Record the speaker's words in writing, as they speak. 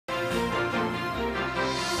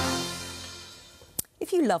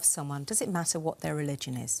if you love someone, does it matter what their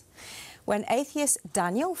religion is? When atheist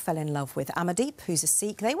Daniel fell in love with Amardeep, who's a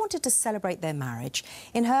Sikh, they wanted to celebrate their marriage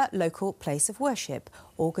in her local place of worship,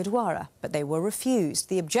 or Gurdwara, but they were refused.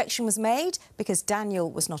 The objection was made because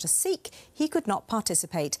Daniel was not a Sikh. He could not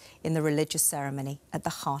participate in the religious ceremony at the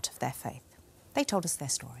heart of their faith. They told us their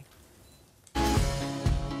story.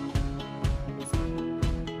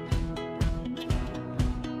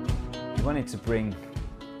 We wanted to bring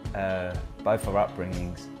both our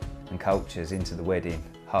upbringings and cultures into the wedding,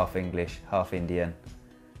 half English, half Indian,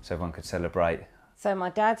 so everyone could celebrate. So my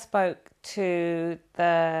dad spoke to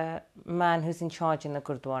the man who's in charge in the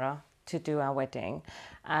Gurdwara to do our wedding,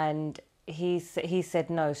 and he said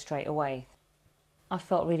no straight away. I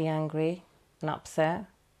felt really angry and upset,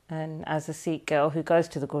 and as a Sikh girl who goes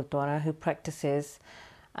to the Gurdwara, who practices,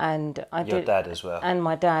 and Your dad as well? And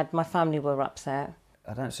my dad, my family were upset.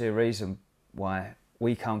 I don't see a reason why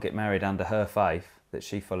we can't get married under her faith that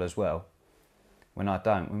she follows well, when I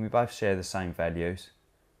don't, when we both share the same values,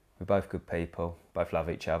 we're both good people, both love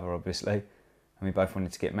each other obviously, and we both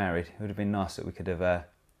wanted to get married. It would have been nice that we could have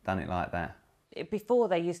done it like that. Before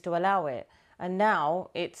they used to allow it, and now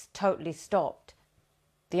it's totally stopped.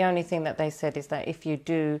 The only thing that they said is that if you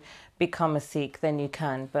do become a Sikh, then you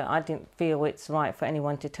can, but I didn't feel it's right for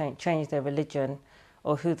anyone to change their religion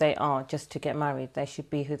or who they are just to get married. They should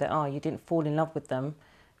be who they are. You didn't fall in love with them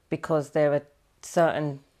because they're a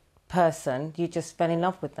certain person, you just fell in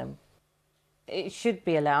love with them. It should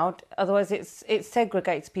be allowed, otherwise it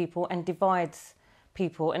segregates people and divides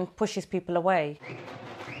people and pushes people away.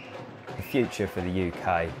 The future for the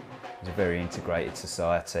UK is a very integrated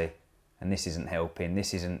society, and this isn't helping.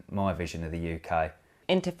 This isn't my vision of the UK.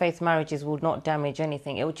 Interfaith marriages will not damage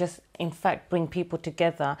anything. It will just, in fact, bring people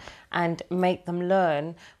together and make them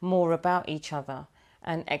learn more about each other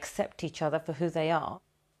and accept each other for who they are.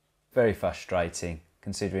 Very frustrating,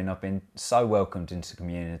 considering I've been so welcomed into the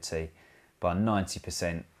community by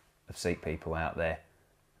 90% of Sikh people out there.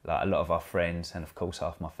 Like a lot of our friends, and of course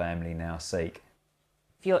half my family now are Sikh.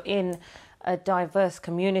 If you're in a diverse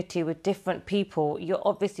community with different people, you're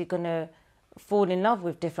obviously going to fall in love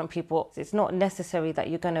with different people. It's not necessary that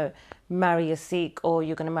you're going to marry a Sikh or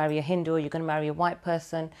you're going to marry a Hindu or you're going to marry a white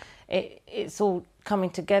person. It's all coming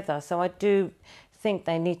together. So I do think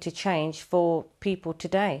they need to change for people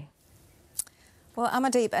today. Well,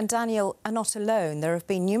 Amardeep and Daniel are not alone. There have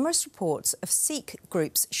been numerous reports of Sikh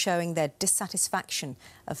groups showing their dissatisfaction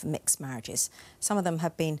of mixed marriages. Some of them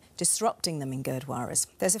have been disrupting them in Gurdwaras.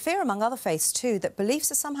 There's a fear among other faiths too that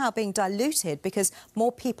beliefs are somehow being diluted because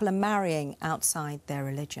more people are marrying outside their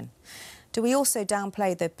religion. Do we also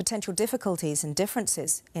downplay the potential difficulties and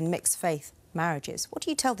differences in mixed faith marriages? What do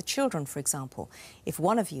you tell the children, for example, if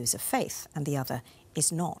one of you is of faith and the other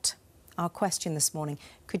is not? Our question this morning,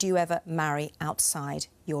 could you ever marry outside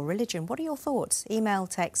your religion? What are your thoughts? Email,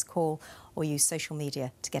 text, call or use social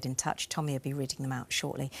media to get in touch. Tommy will be reading them out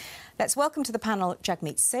shortly. Let's welcome to the panel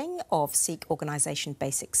Jagmeet Singh of Sikh organisation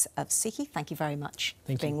Basics of Sikhi. Thank you very much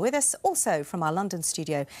for being with us. Also from our London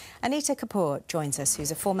studio, Anita Kapoor joins us,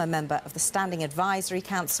 who's a former member of the Standing Advisory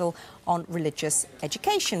Council on Religious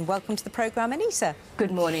Education. Welcome to the programme, Anita.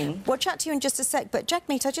 Good morning. We'll chat to you in just a sec, but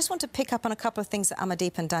Jagmeet, I just want to pick up on a couple of things that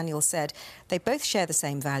Amardeep and Daniel said. They both share the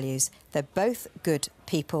same values. They're both good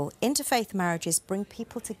people. Interfaith marriages bring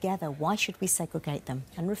people together. Why should we segregate them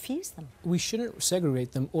and refuse them? We shouldn't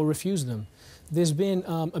segregate them or refuse them. There's been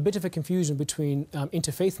a bit of a confusion between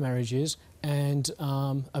interfaith marriages and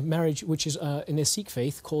a marriage which is in a Sikh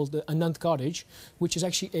faith called the Anand Kartaj, which is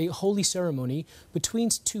actually a holy ceremony between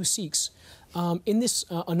two Sikhs. In this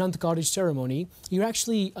Anand Kartaj ceremony, you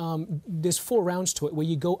actually, there's 4 rounds to it where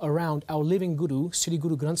you go around our living Guru, Sri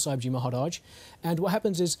Guru Granth Sahib Ji Maharaj, and what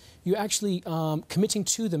happens is you're actually committing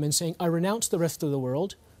to them and saying, I renounce the rest of the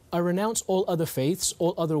world, I renounce all other faiths,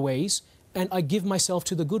 all other ways, and I give myself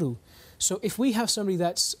to the Guru. So if we have somebody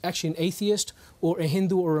that's actually an atheist or a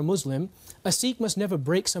Hindu or a Muslim, a Sikh must never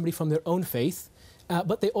break somebody from their own faith,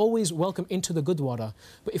 but they always welcome into the Gurdwara.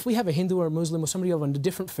 But if we have a Hindu or a Muslim or somebody of a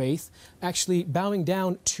different faith actually bowing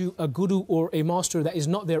down to a Guru or a master that is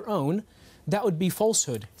not their own, that would be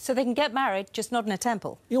falsehood. So they can get married, just not in a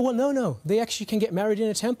temple? Yeah, well, no. They actually can get married in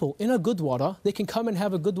a temple. In a Gurdwara, they can come and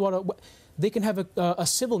have a Gurdwara. They can have a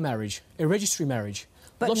civil marriage, a registry marriage.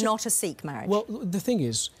 But not a Sikh marriage? Well, the thing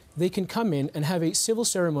is, they can come in and have a civil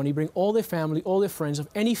ceremony, bring all their family, all their friends of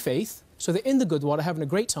any faith, So they're in the Gurdwara having a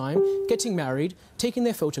great time, getting married, taking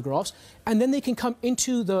their photographs, and then they can come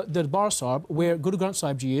into the Bar Sahib, where Guru Granth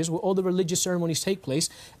Sahib Ji is, where all the religious ceremonies take place,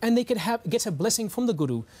 and they can get a blessing from the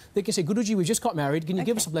Guru. They can say, Guruji, we just got married, can you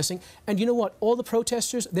give us a blessing? And you know what? All the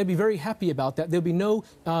protesters, they'll be very happy about that. There'll be no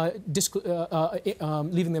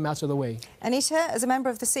leaving them out of the way. Anita, as a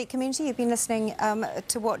member of the Sikh community, you've been listening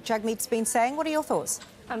to what Jagmeet's been saying. What are your thoughts?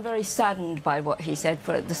 I'm very saddened by what he said,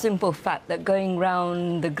 for the simple fact that going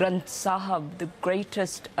round the Granth Sahib, the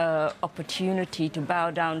greatest opportunity to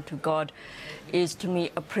bow down to God, is to me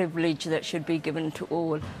a privilege that should be given to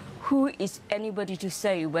all. Who is anybody to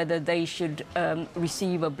say whether they should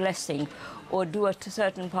receive a blessing or do a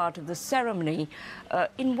certain part of the ceremony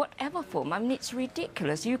in whatever form? I mean, it's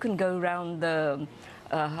ridiculous. You can go round the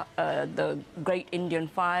Great Indian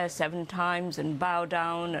Fire 7 times and bow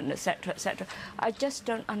down and etc., etc. I just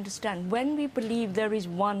don't understand. When we believe there is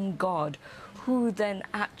one God, who then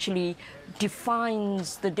actually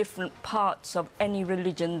defines the different parts of any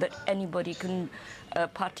religion that anybody can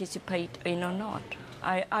participate in or not?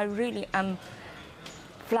 I really am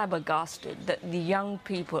flabbergasted that the young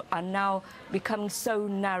people are now becoming so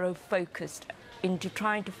narrow-focused into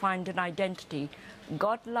trying to find an identity.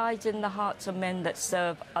 God lies in the hearts of men that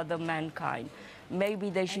serve other mankind. Maybe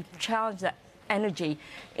they should challenge that energy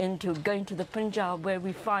into going to the Punjab, where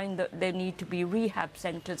we find that there need to be rehab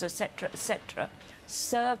centres, etc., etc.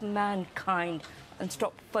 Serve mankind and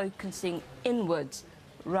stop focusing inwards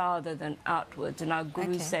rather than outwards. And our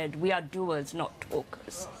Guru said, we are doers, not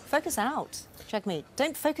talkers. Focus out, Jagmeet.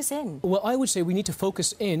 Don't focus in. Well, I would say we need to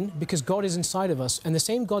focus in, because God is inside of us, and the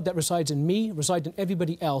same God that resides in me resides in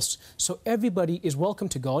everybody else. So everybody is welcome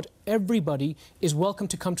to God. Everybody is welcome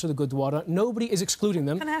to come to the Gurdwara. Nobody is excluding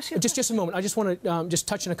them. Can I ask you just a moment. I just want to just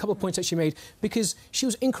touch on a couple of points that she made, because she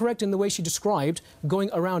was incorrect in the way she described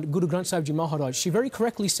going around Guru Granth Sahib Ji Maharaj. She very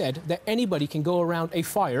correctly said that anybody can go around a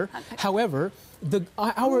fire. However,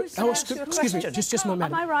 excuse me, just a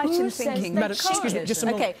moment, Am I right in thinking... Madam, excuse me, just a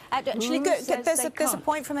moment. OK, actually, there's a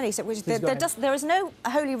point from Anita, which there is no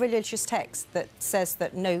holy religious text that says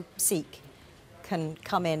that no Sikh can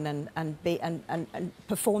come in and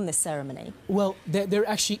perform this ceremony. Well, there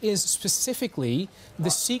actually is specifically the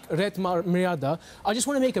Sikh Ret Maryada. I just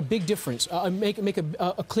want to make a big difference, make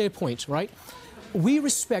a clear point, right? We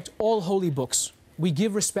respect all holy books. We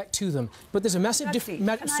give respect to them, but there's a massive difference.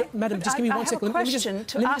 Madam, just give me 1 second. Let me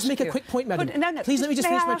just make a quick point, madam. Please let me just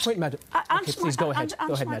finish my point, madam. Okay, please go ahead.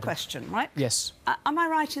 Go ahead, my madam. question, right? Yes. Am I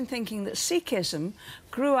right in thinking that Sikhism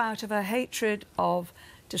grew out of a hatred of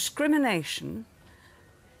discrimination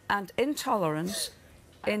and intolerance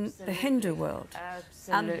in the Hindu world?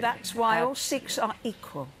 Absolutely. And that's why all Sikhs are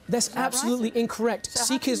equal. That's absolutely incorrect.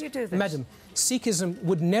 So how can you do this? Madam, Sikhism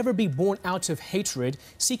would never be born out of hatred.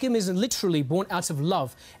 Sikhism is literally born out of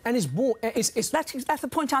love, and is born. That's the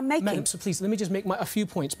point I'm making. Madam, so please let me just make a few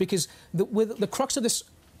points, because the crux of this.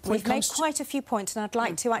 We've made quite a few points, and I'd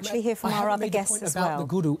like to actually hear from our other guests as well. About the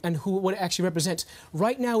Guru and what it actually represents.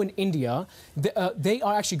 Right now in India, they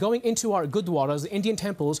are actually going into our Gurdwaras, the Indian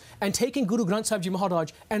temples, and taking Guru Granth Sahib Ji Maharaj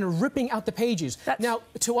and ripping out the pages. Now,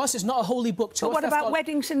 to us, it's not a holy book. But what about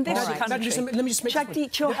weddings in this country? Let me just make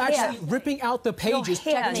Jagmeet, you're They're actually ripping out the pages.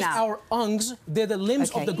 Our angs, they're the limbs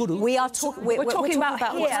of the Guru. We're talking about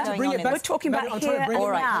what's going on. We're talking about here and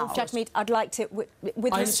now. Jagmeet, I'd like to, with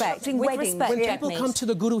respect, when people come to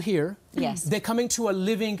the Guru here, yes, they're coming to a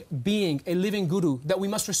living being, a living Guru that we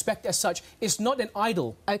must respect as such. It's not an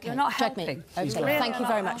idol. OK, you're not helping. Okay. Thank you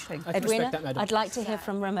very much. Edwina, I'd like to hear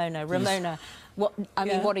from Ramona. Ramona,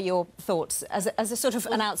 what are your thoughts as a sort of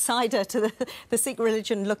an outsider to the Sikh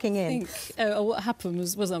religion looking in? I think what happened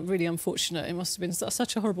was really unfortunate. It must have been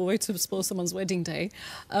such a horrible way to spoil someone's wedding day.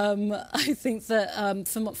 I think that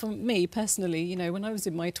for me personally, you know, when I was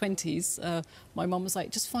in my 20s, my mum was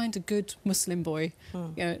like, just find a good Muslim boy.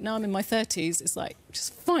 You know, now I'm in my 30s, it's like,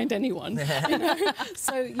 just find anyone. You know?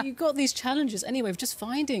 So you've got these challenges anyway of just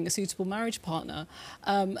finding a suitable marriage partner.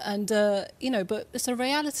 You know, but it's a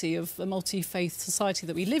reality of a multi-faith society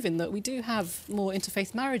that we live in, that we do have more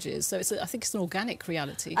interfaith marriages. So I think it's an organic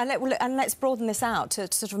reality. And let's broaden this out to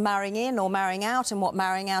sort of marrying in or marrying out, and what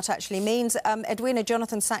marrying out actually means. Edwina,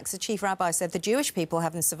 Jonathan Sacks, the chief rabbi, said the Jewish people,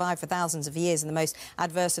 having survived for thousands of years in the most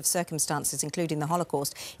adverse of circumstances, including the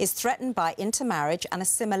Holocaust, is threatened by intermarriage and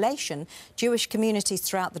assimilation. Jewish communities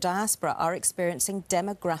throughout the diaspora are experiencing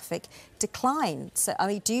demographic decline. So, I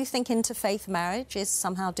mean, do you think interfaith marriage is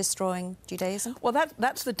somehow destroying Judaism? Well,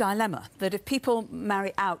 that's the dilemma, that if people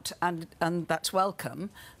marry out and that's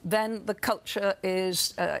welcome, then the culture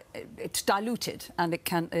is it's diluted and it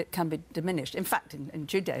can be diminished. In fact, in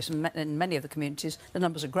Judaism, in many of the communities, the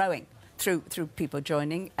numbers are growing. through people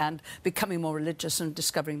joining and becoming more religious and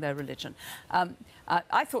discovering their religion.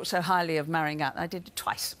 I thought so highly of marrying out. I did it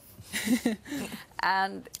twice.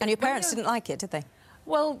 And your parents didn't like it, did they?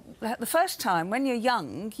 Well, the first time, when you're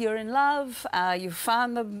young, you're in love, you've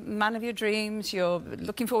found the man of your dreams, you're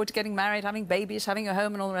looking forward to getting married, having babies, having a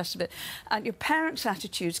home and all the rest of it, and your parents'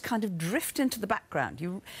 attitudes kind of drift into the background.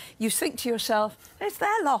 You think to yourself, it's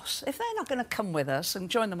their loss. If they're not going to come with us and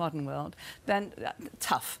join the modern world, then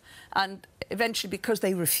tough. And eventually, because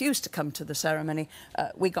they refused to come to the ceremony,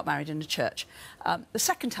 we got married in a church. The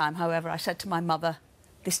second time, however, I said to my mother,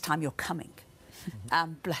 this time you're coming.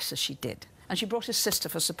 And bless her, she did. And she brought her sister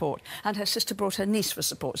for support, and her sister brought her niece for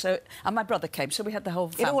support. So, and my brother came, so we had the whole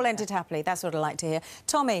family. It all ended happily. That's what I like to hear.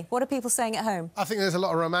 Tommy, what are people saying at home? I think there's a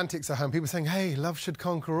lot of romantics at home. People saying, hey, love should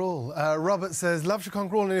conquer all. Robert says, love should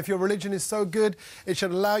conquer all, and if your religion is so good, it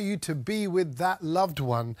should allow you to be with that loved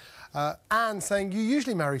one. Anne saying, you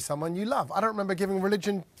usually marry someone you love. I don't remember giving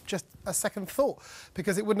religion just a second thought,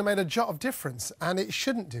 because it wouldn't have made a jot of difference, and it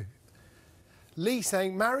shouldn't do. Lee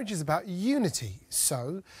saying marriage is about unity,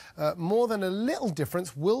 so more than a little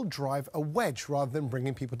difference will drive a wedge rather than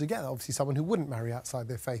bringing people together. Obviously, someone who wouldn't marry outside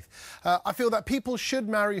their faith. I feel that people should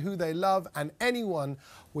marry who they love, and anyone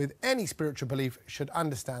with any spiritual belief should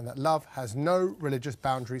understand that love has no religious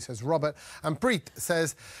boundaries, says Robert. And Preet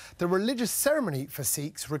says the religious ceremony for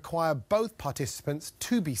Sikhs require both participants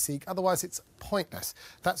to be Sikh, otherwise it's pointless.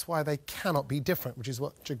 That's why they cannot be different, which is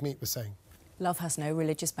what Jagmeet was saying. Love has no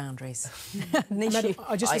religious boundaries. Madam,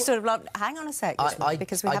 I sort of like, hang on a sec,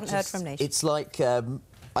 because we haven't heard from Nish. It's like,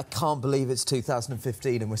 I can't believe it's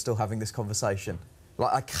 2015 and we're still having this conversation.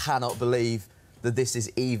 Like, I cannot believe that this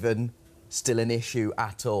is even still an issue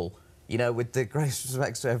at all. You know, with the greatest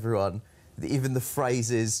respects to everyone, even the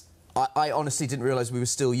phrases... I honestly didn't realise we were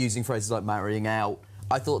still using phrases like marrying out.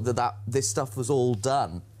 I thought that this stuff was all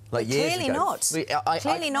done. Like years Clearly ago. not.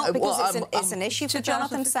 Clearly not, because it's an issue for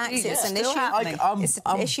Jonathan Sacks. It's an issue. It's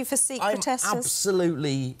an issue for Sikh protesters. I'm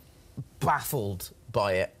absolutely baffled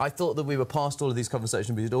by it. I thought that we were past all of these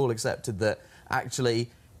conversations. We'd all accepted that actually,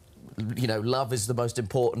 you know, love is the most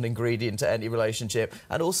important ingredient to any relationship,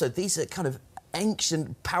 and also these are kind of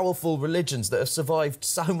ancient, powerful religions that have survived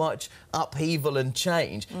so much upheaval and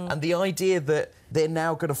change, and the idea that they're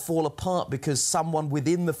now going to fall apart because someone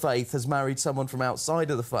within the faith has married someone from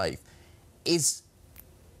outside of the faith is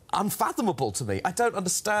unfathomable to me. I don't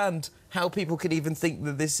understand how people can even think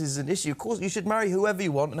that this is an issue. Of course, you should marry whoever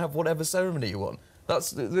you want and have whatever ceremony you want.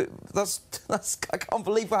 That's I can't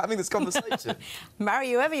believe we're having this conversation.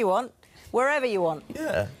 Marry whoever you want, wherever you want.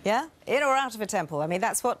 Yeah. Yeah? In or out of a temple. I mean,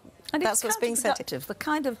 that's what's being said. The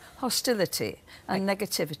kind of hostility and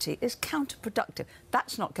negativity is counterproductive.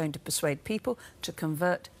 That's not going to persuade people to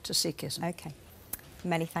convert to Sikhism. OK.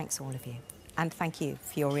 Many thanks, all of you. And thank you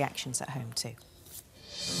for your reactions at home, too.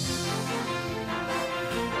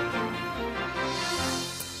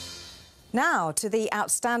 Now to the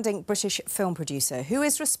outstanding British film producer who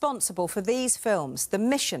is responsible for these films: The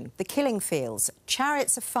Mission, The Killing Fields,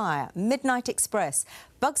 Chariots of Fire, Midnight Express,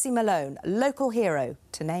 Bugsy Malone, Local Hero,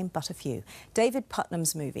 to name but a few. David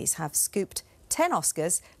Putnam's movies have scooped 10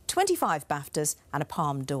 Oscars, 25 BAFTAs and a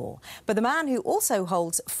Palme d'Or. But the man who also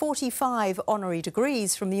holds 45 honorary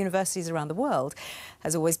degrees from the universities around the world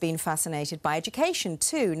has always been fascinated by education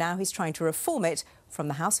too. Now he's trying to reform it from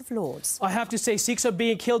the House of Lords. I have to say, Sikhs are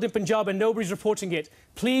being killed in Punjab and nobody's reporting it.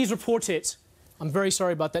 Please report it. I'm very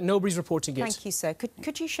sorry about that. Nobody's reporting it. Thank you, sir.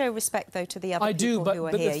 Could you show respect, though, to the other people who are here?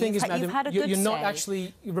 I do, but the thing is, madam, you're not say.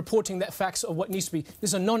 actually reporting the facts of what needs to be. This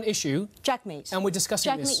is a non-issue. Jagmeet. And we're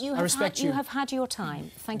discussing this. Jagmeet, I respect you. You have had your time.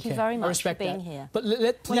 Thank you very much for being here. But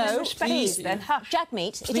please,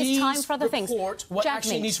 Jagmeet, it is time for other things. Report what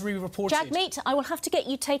actually needs to be reported. Jagmeet, I will have to get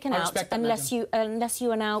you taken out unless you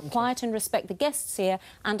are now quiet and respect the guests here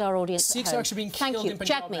and our audience at home. Sikhs are actually being killed in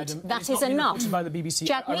Punjab, madam. Jagmeet, that is enough. By the BBC.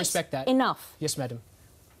 I respect that. Enough. Yes, madam.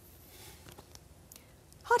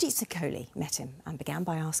 Hardeep Singh Kohli met him and began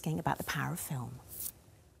by asking about the power of film.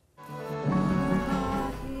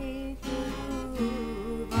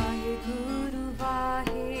 Vaheguru,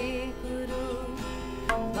 Vaheguru,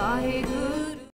 Vaheguru.